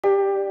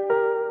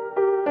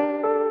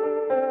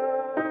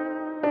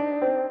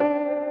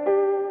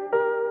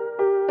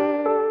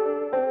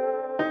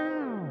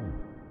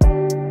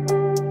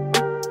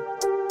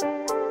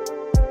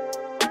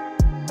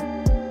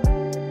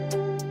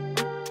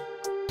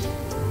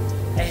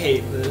I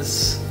hate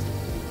this.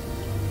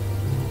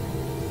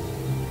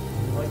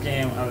 What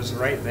game? I was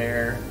right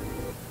there.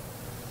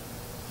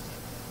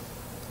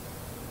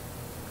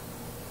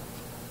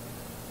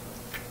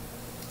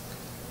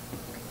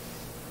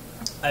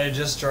 I had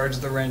just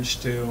charged the wrench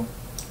too.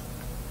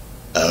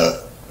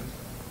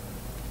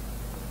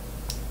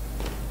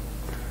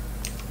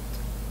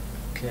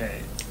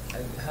 Okay,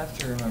 I have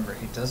to remember,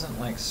 he doesn't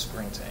like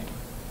sprinting.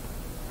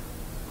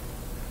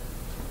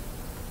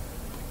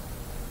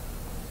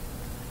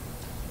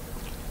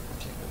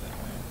 Can't go that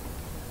way.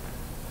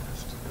 I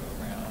have to go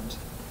around.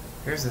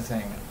 Here's the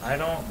thing, I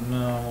don't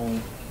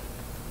know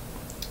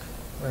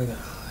where the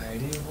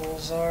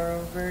hideables are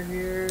over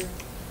here.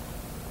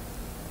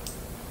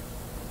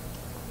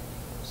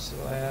 So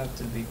I have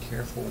to be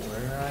careful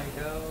where I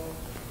go.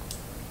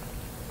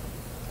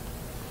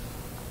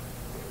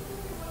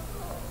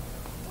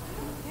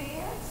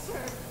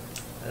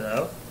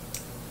 Hello?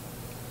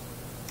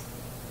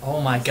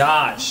 Oh my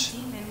gosh! The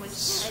demon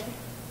was dead,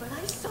 but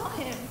I saw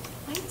him.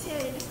 I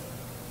did.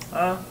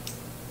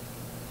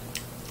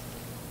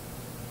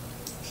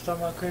 What's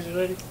talking about, crazy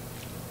lady?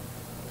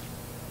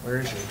 Where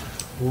is she?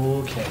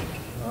 Okay.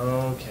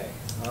 Okay.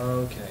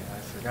 Okay. I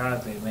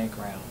forgot they make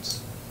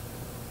rounds.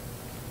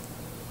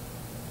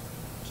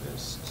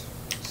 Just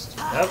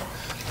stand up.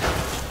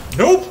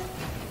 Nope!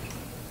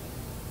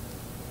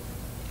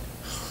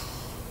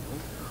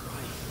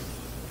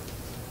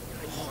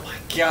 Oh my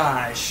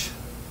gosh.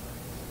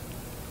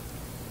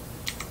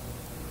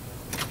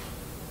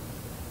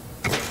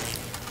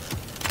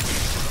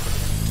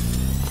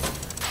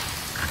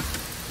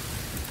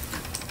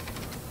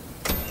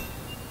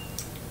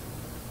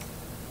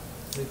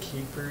 The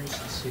keepers,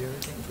 you see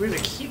everything? We're the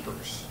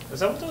keepers. Is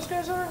that what those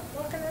guys are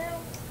walking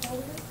around?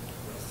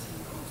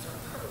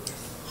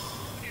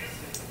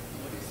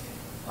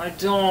 I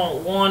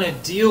don't want to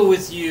deal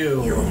with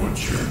you. Your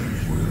journey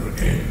will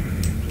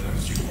end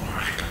as you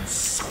are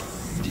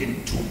consumed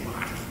into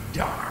my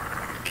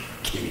dark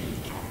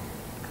kingdom.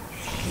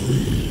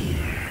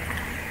 Here,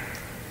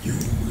 you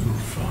will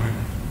find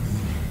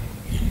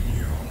me in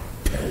your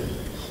pain.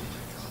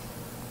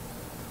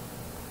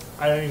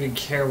 I don't even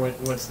care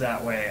what's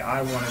that way.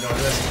 I want to go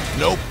this way.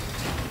 Nope.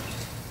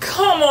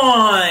 Come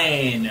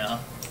on!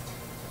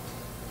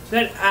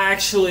 That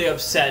actually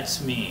upsets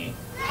me.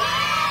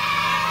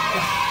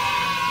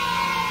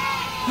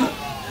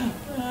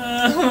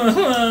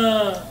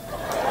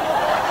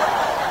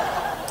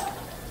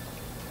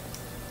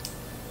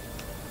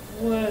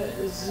 What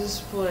is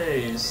this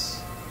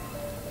place?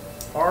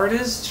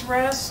 Artist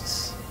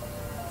Rest?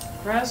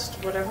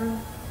 Rest? Whatever?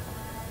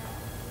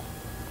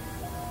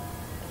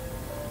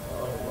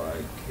 Oh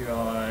my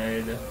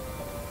god.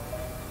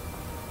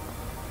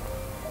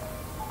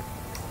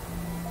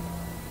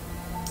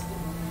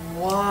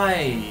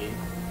 Why?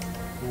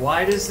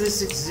 Why does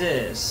this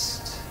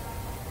exist?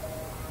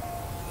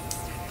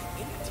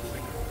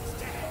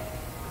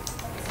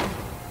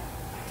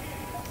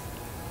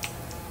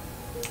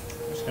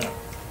 I'm just gonna...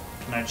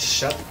 Can I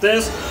shut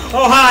this?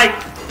 Oh, hi!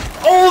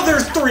 Oh,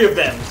 there's 3 of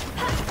them!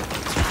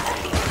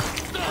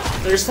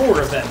 There's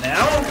 4 of them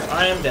now.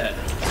 I am dead.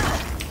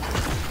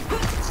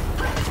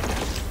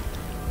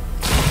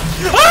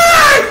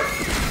 Ah!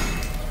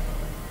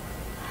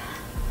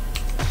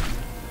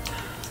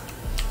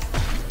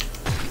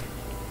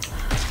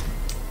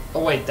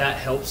 Oh wait, that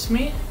helps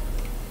me?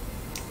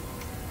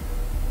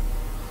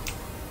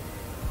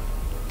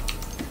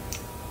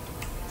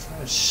 I'm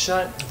trying to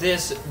shut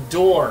this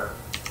door.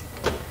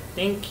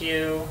 Thank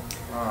you.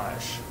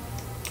 Gosh.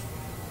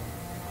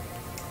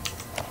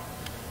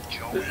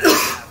 Joe,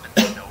 happened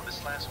to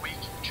notice last week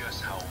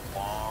just how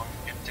long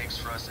it takes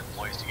for us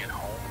employees to get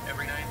home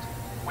every night?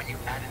 When you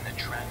add in the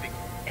traffic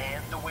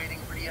and the waiting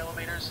for the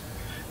elevators,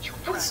 you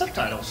What's practically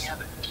subtitles? only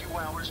have a few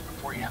hours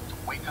before you have to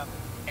wake up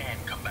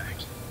and come back.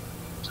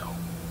 So,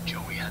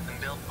 Joey had them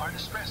build part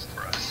of stress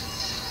for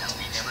us. Now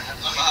we never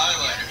have to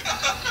wait.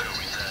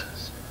 Joey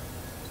says,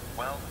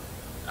 well,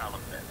 I'll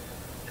admit,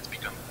 it's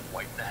become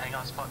quite the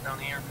hangout spot down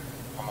here.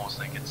 Almost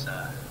like it's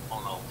a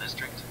whole little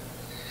district.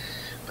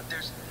 But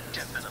there's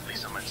definitely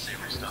some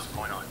unsavory stuff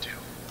going on too.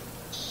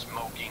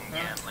 Smoking,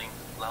 gambling,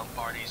 loud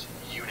parties,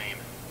 you name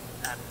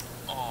it. At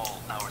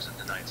all hours of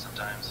the night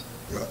sometimes.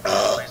 A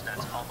place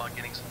that's all about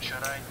getting some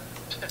shut-eye.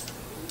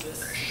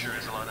 There sure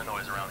is a lot of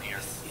noise around here.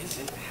 This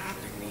isn't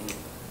happening.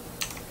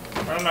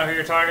 I don't know who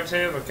you're talking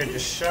to, but could you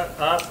shut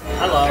up?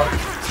 Hello.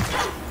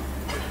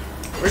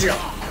 Where'd you go?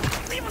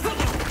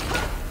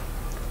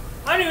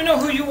 I don't even know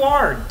who you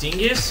are,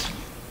 dingus.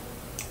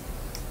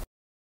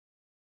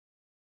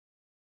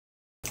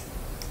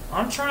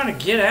 I'm trying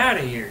to get out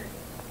of here.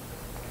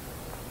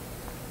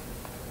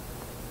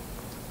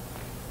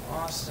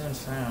 Lost and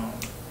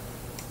found.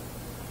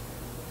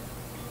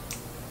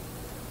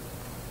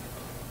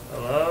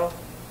 Hello?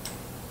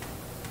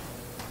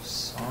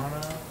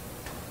 Sauna?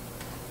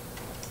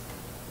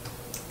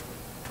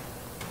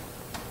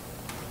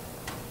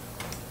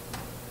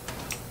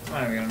 I'm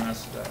not even gonna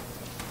mess with that.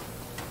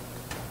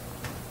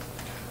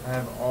 I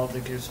have all the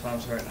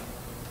goosebumps right now.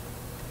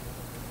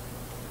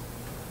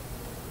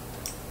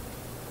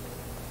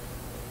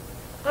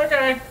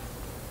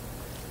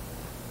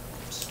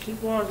 Just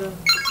keep walking.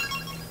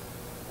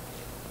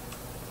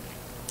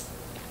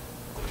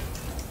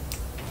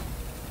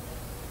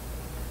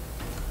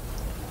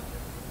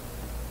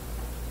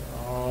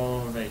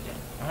 All vacant.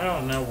 I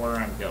don't know where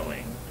I'm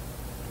going.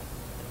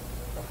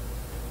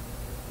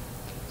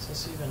 Is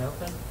this even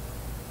open?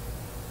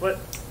 What?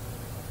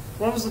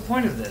 What was the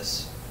point of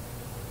this?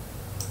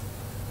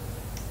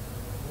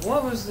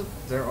 What was the...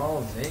 They're all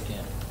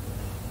vacant.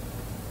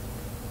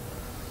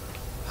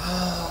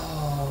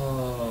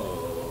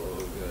 Oh,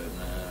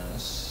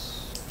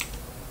 goodness.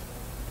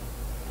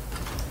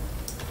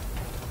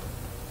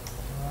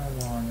 I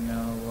want to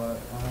know what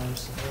I'm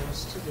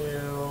supposed to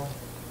do.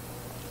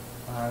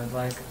 I would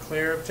like a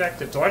clear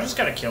objective. Do I just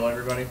gotta kill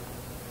everybody? Is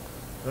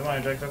that my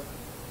objective?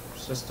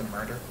 It's just a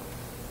murder.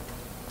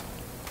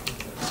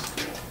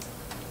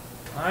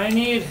 I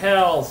need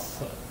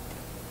health.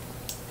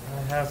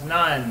 I have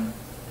none.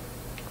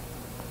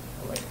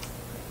 Oh, wait.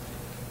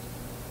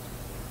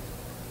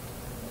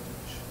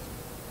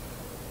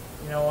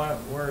 You know what?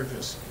 We're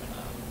just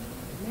gonna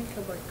make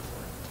a break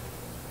for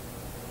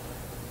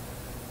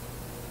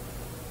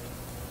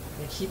it.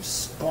 They keep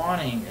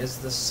spawning is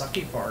the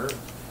sucky part.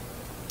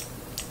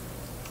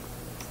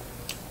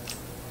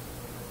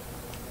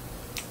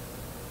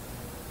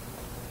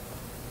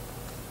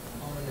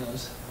 Oh my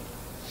nose.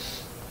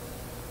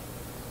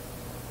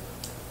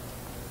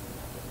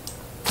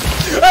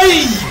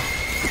 Hey!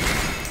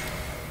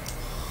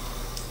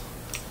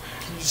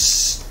 Can you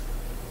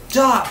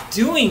stop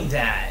doing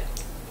that?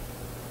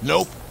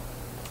 Nope.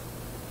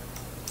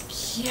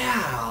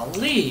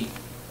 Golly! I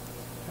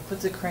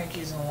put the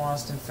crankies in the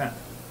lost and found.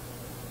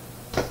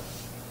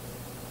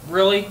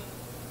 Really?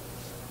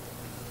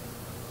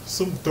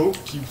 Some dope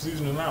keeps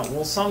leaving them out.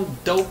 Well, some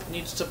dope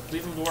needs to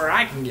leave them to where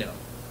I can get them.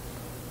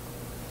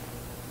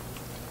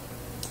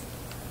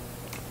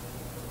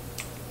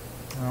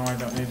 No, I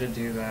don't need to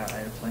do that. I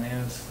have plenty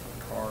of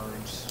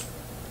cards.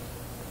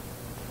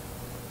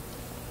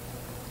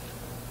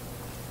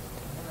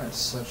 I'm at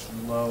such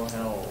low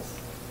health.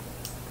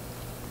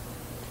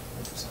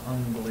 It's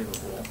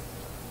unbelievable.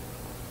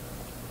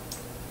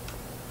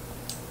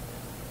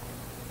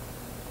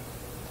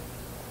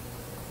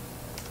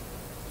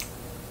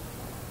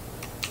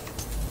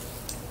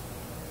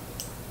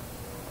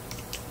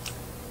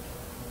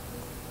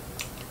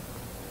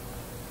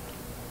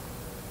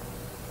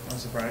 I'm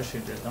surprised she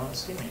did not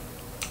see me.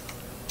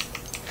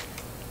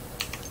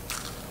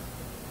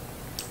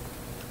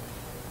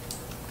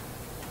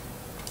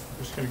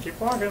 Just gonna keep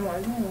walking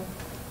like,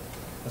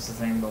 That's the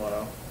thing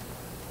below.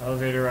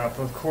 Elevator up.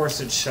 Of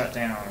course it's shut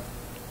down.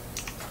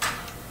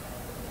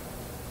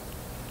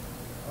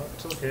 Oh,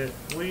 toolkit.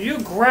 Will you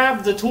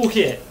grab the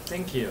toolkit?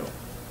 Thank you.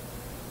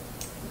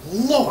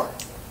 Lord!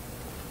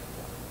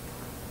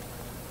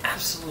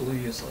 Absolutely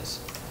useless.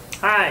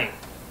 Hi!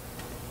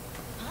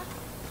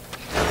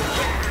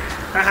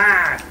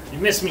 Haha! You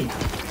missed me!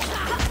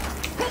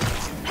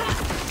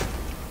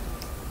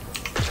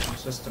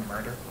 It's just a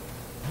murder.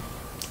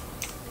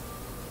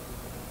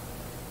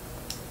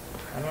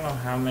 I don't know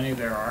how many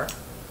there are.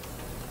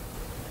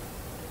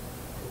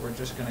 We're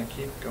just gonna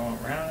keep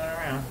going round and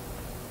around.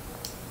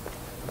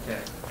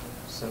 Okay,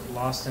 so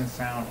lost and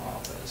found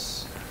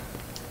office.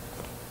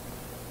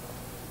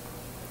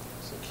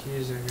 So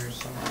keys are here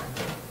somewhere.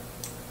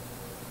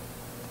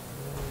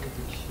 Where would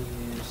the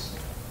keys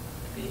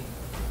be?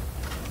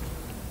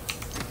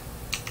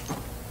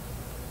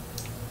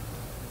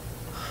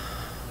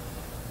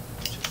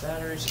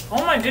 Batteries.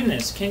 Oh my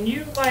goodness, can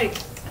you like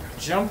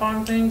jump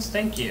on things?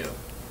 Thank you.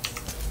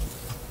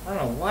 I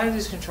don't know why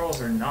these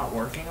controls are not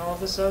working all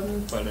of a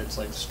sudden, but it's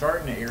like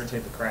starting to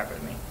irritate the crap out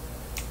of me.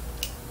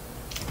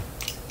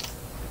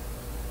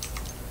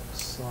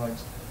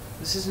 Slugs.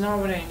 This is not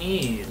what I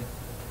need.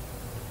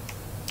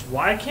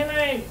 Why can't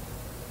I...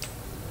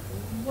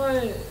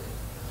 What?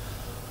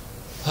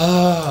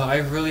 I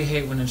really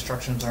hate when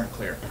instructions aren't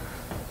clear.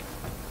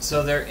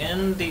 So they're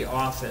in the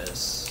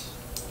office.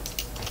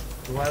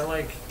 Do I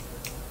like...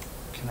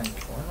 Can I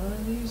join one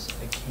of these?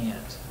 I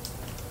can't.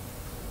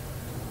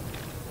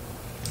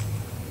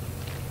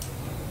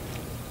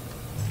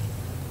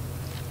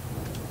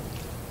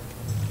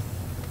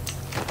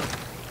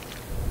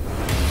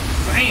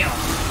 Bam!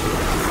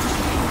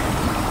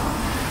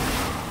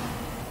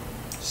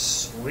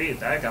 Sweet,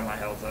 that got my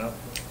health up.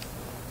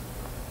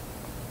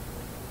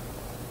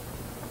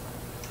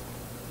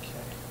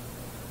 Okay.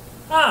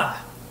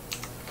 Ah!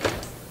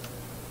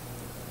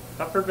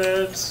 Upper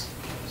beds.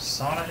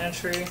 Sauna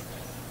entry.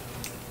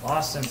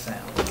 Lost and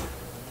found.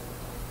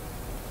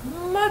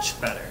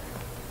 Much better.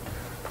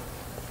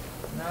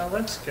 Now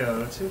let's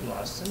go to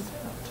lost and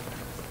found.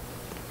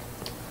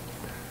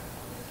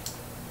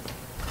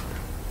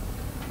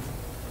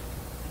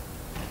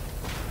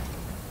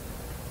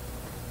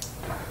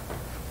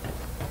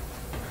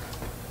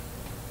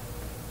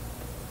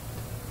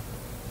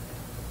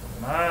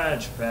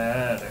 Much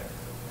better.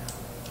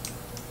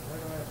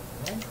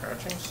 Am I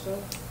crouching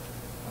still?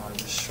 Oh, I'm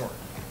just short.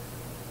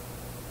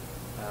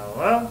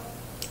 Hello?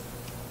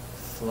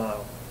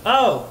 Flow.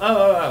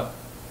 Oh!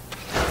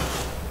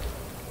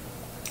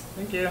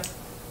 Thank you.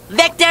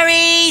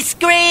 Victory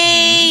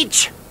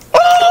screech!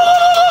 Okay,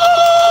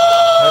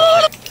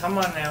 come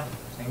on now.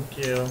 Thank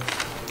you.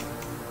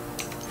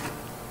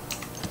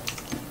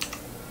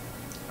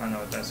 I don't know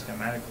what that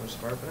schematic was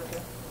for, but okay.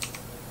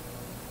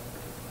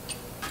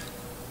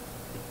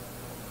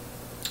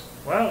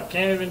 Well,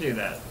 can't even do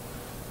that.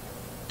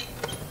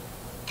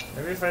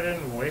 Maybe if I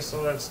didn't waste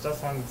all that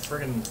stuff on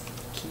friggin'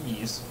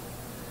 keys.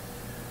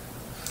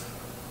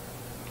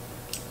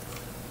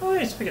 Oh,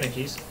 wait, speaking of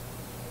keys.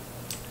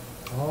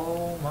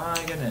 Oh my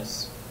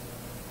goodness.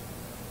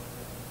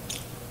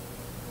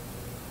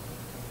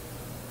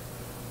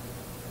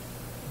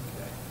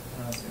 Okay, I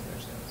don't think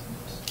there's anything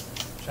else.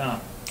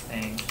 Jump.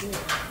 Thank you.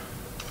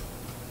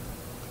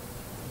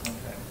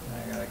 Okay, now I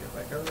gotta get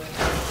back over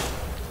there.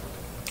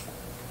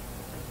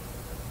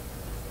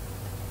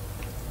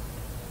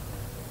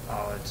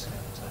 Oh, it's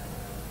gonna time.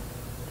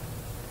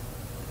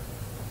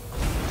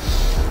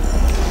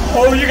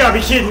 Oh, you gotta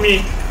be kidding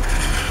me!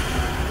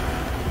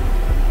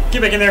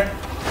 Get back in there!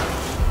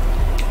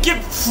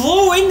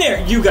 Flow in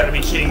there! You gotta be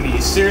kidding me.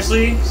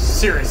 Seriously?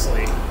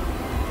 Seriously.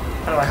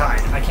 How do I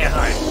hide? I can't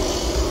hide.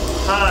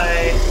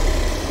 Hi!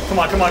 Come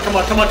on, come on, come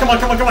on, come on, come on,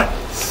 come on, come on!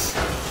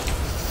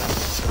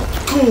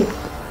 Cool!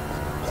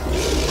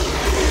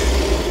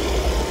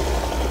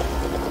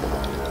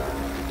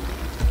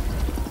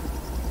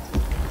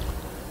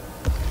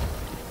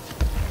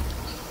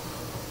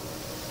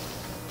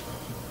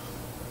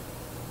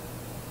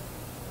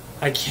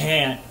 I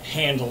can't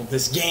handle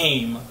this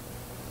game.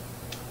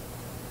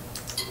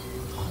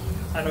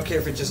 I don't care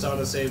if it just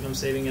auto-saved. I'm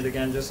saving it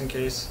again just in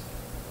case.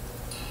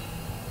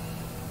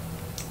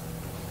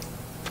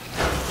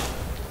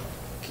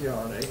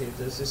 God, I hate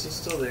this. Is he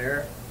still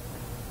there?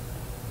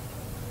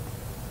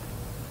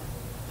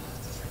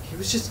 He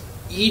was just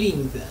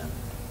eating them.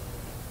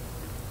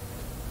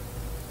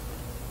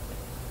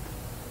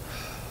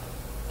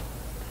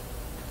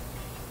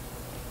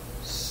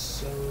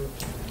 So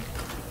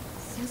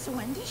Since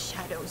when do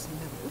shadows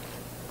move?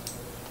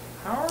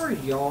 how are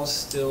y'all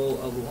still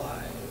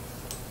alive?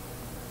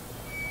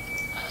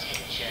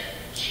 Attention,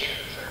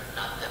 children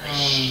of the Oh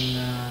machine.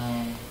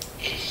 no.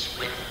 It's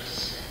with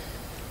us.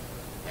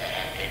 There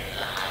have been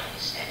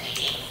lies, and the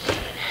ink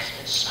demon has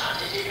been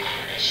spotted in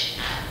Animation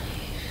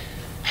Alley.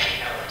 Pay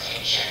no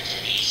attention to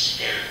these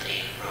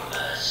filthy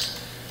rumors.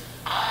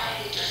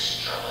 I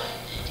destroyed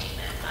the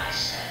demon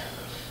myself.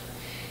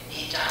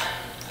 He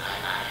died by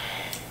my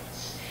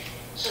hands.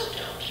 So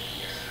don't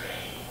be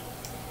afraid.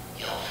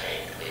 Your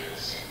friend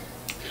Wilson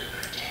will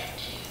protect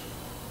you.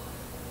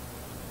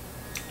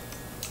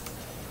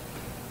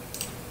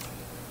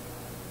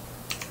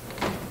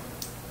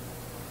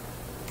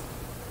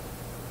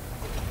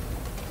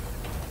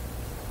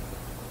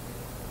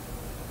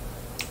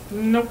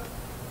 Nope.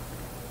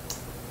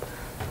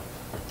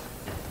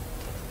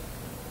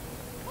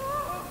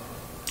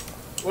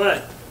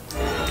 What?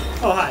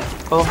 Oh, hi.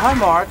 Oh, hi,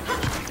 Mark.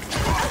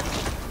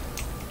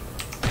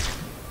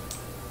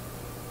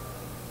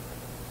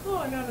 Oh,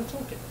 I got a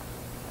toolkit.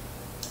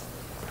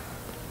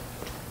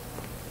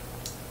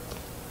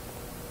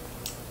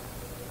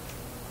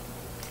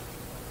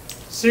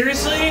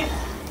 Seriously?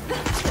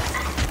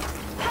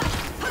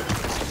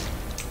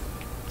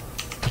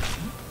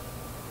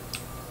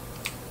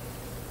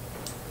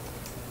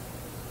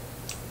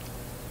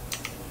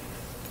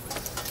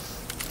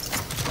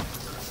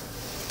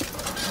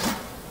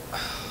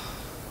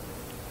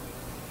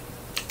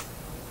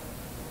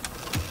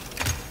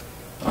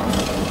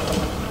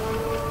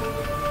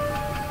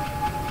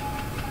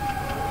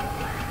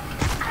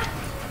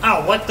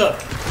 Ow, what the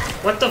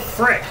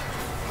frick?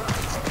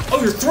 Oh,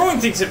 you're throwing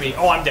things at me!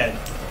 Oh, I'm dead.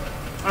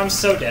 I'm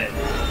so dead.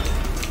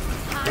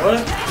 What?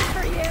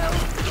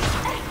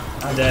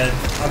 I'm dead.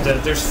 I'm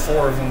dead. There's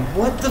 4 of them.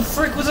 What the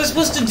frick was I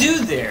supposed to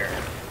do there?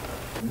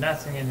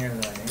 Nothing in here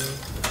that I need.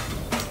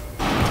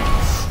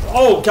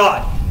 Oh,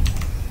 God!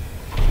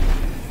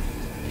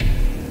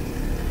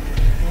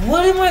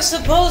 What am I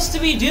supposed to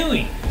be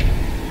doing?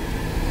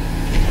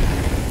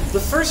 The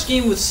first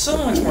game was so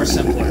much more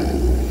simpler.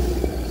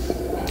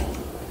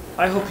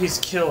 I hope he's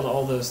killed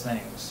all those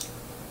things.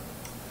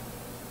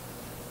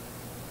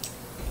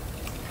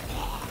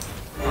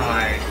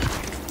 Hi.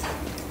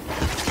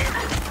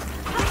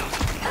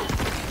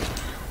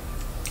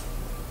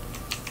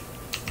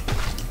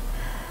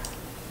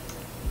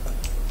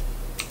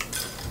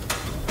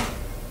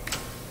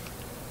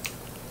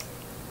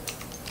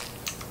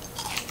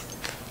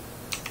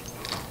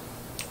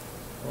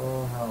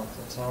 Oh, help.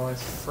 That's all I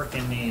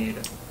frickin' need.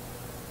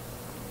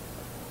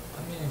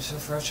 I'm getting so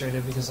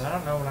frustrated because I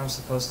don't know what I'm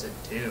supposed to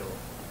do.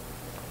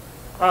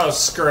 Oh,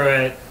 screw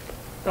it.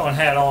 Going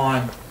head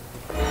on.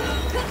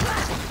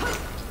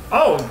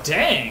 Oh,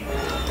 dang.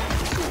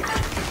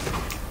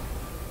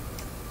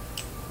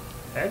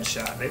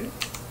 Headshot, baby.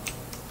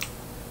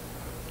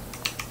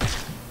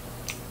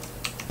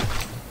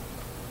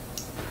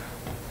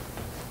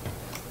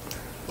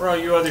 Where are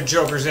you other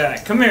jokers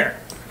at? Come here.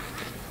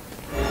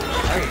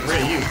 I'll get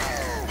rid of you.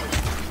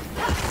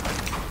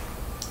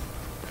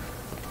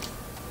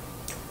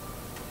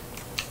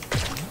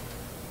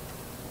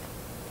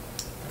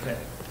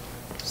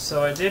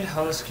 So I did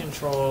host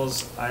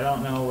controls. I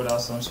don't know what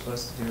else I'm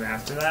supposed to do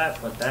after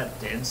that, but that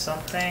did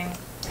something.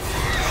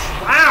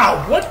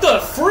 Wow, what the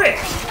frick?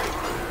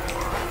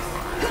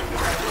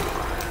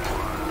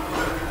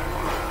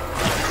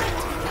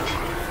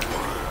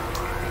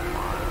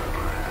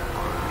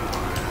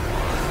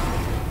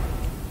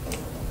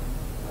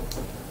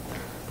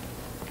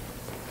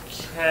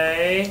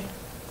 Okay.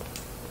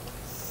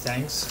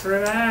 Thanks for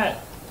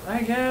that,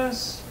 I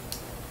guess.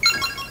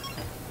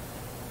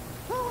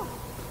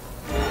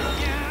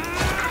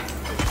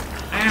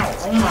 Ow,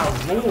 oh my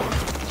lord.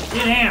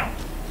 Get out.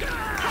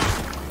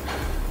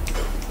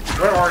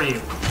 Where are you?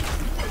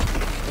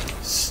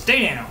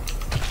 Stay down.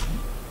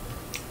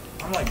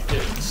 I'm like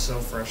getting so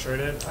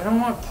frustrated. I don't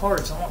want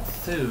parts, I want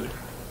food.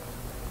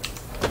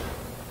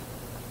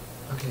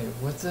 Okay,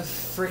 what the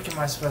frick am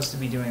I supposed to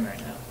be doing right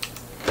now?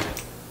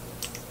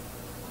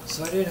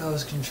 So I did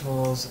host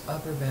controls,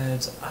 upper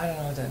beds, I don't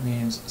know what that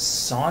means.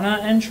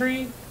 Sauna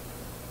entry?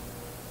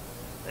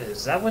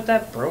 Is that what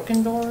that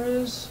broken door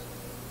is?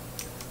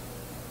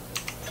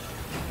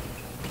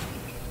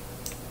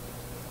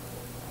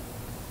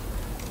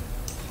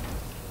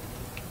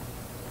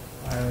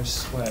 Irish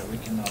sweat, we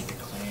cannot be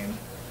clean.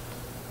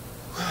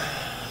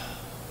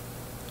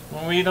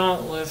 When we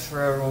don't live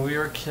forever, when we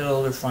are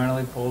killed or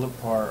finally pulled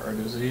apart, our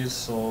diseased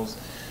souls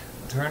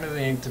return to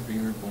the ink to be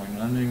reborn, an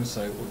unending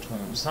cycle of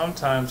time.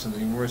 Sometimes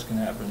something worse can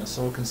happen. A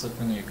soul can slip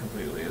from the ink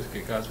completely,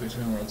 escape God's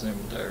between worlds, and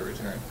will die or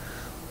return.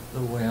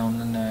 The wail in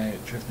the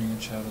night, drifting in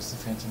shadows, the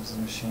phantoms of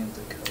the machine,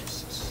 the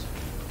ghosts.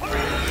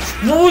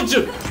 No,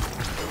 okay.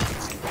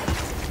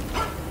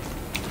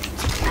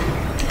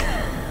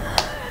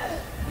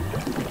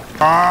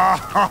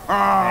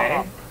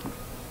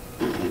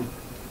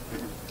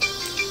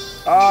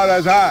 Oh,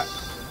 that's hot.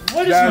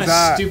 What is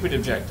my stupid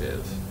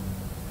objective?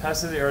 Pass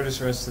to the artist,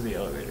 rest to the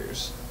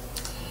elevators.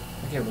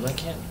 Okay, well I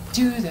can't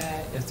do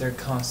that if they're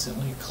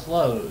constantly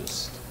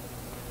closed.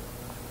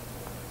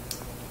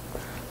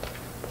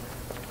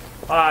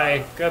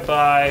 Bye.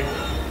 Goodbye.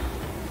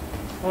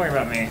 Don't worry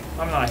about me.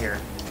 I'm not here.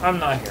 I'm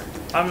not here.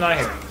 I'm not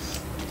here.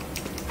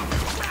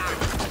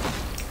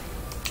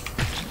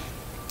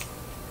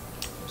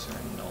 Those are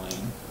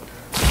annoying.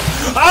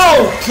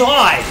 Oh,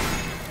 God!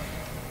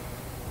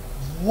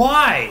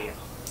 Why?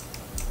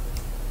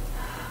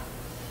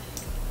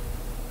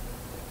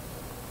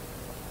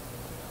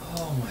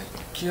 Oh my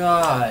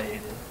God.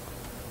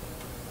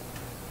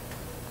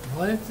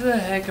 What the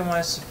heck am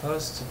I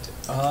supposed to do?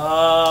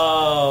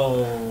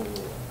 Oh.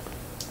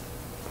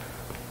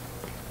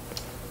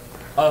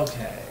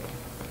 Okay.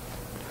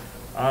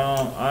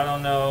 I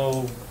don't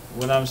know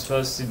what I'm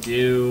supposed to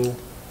do.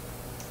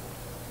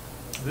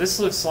 This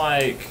looks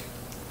like...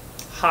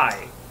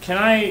 Hi. Can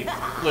I...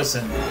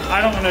 Listen, I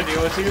don't want to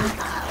deal with you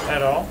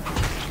at all.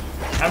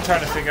 I'm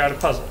trying to figure out a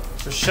puzzle.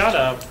 So shut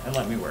up and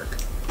let me work.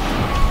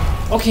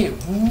 Okay,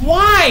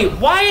 why?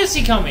 Why is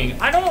he coming?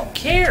 I don't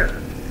care.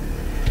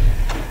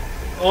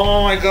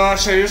 Oh my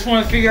gosh, I just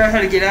want to figure out how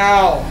to get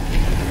out.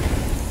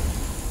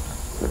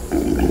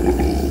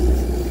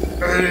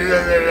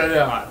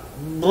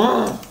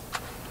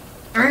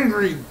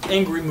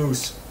 Angry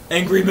moose.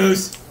 Angry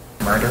moose.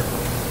 Murder.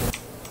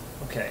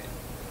 Okay,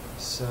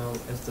 so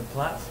if the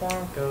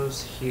platform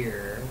goes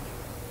here...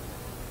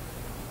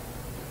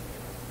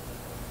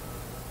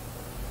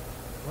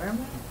 Where am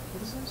I?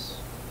 What is this?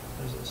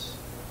 What is this?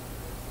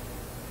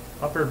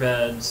 Upper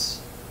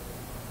beds.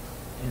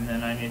 And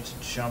then I need to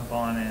jump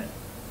on it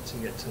to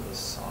get to the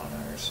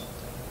sauna or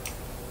something.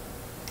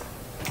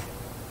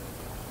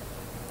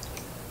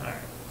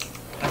 Alright.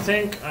 I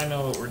think I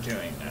know what we're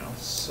doing now,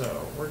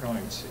 so we're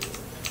going to...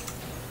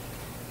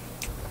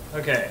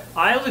 Okay,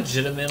 I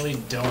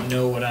legitimately don't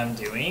know what I'm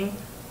doing,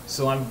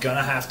 so I'm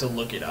gonna have to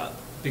look it up.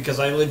 Because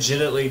I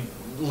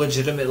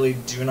legitimately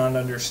do not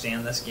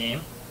understand this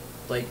game.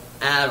 Like,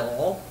 at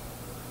all.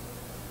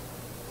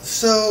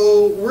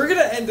 So, we're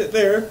gonna end it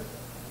there.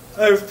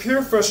 Out of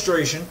pure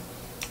frustration.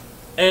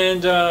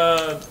 And,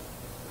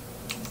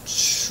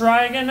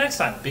 try again next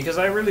time, because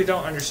I really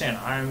don't understand.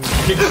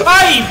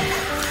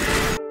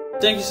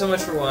 Thank you so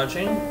much for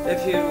watching.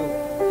 If you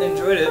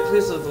enjoyed it,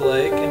 please leave a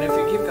like, and if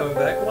you keep coming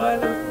back, why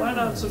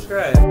not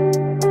subscribe?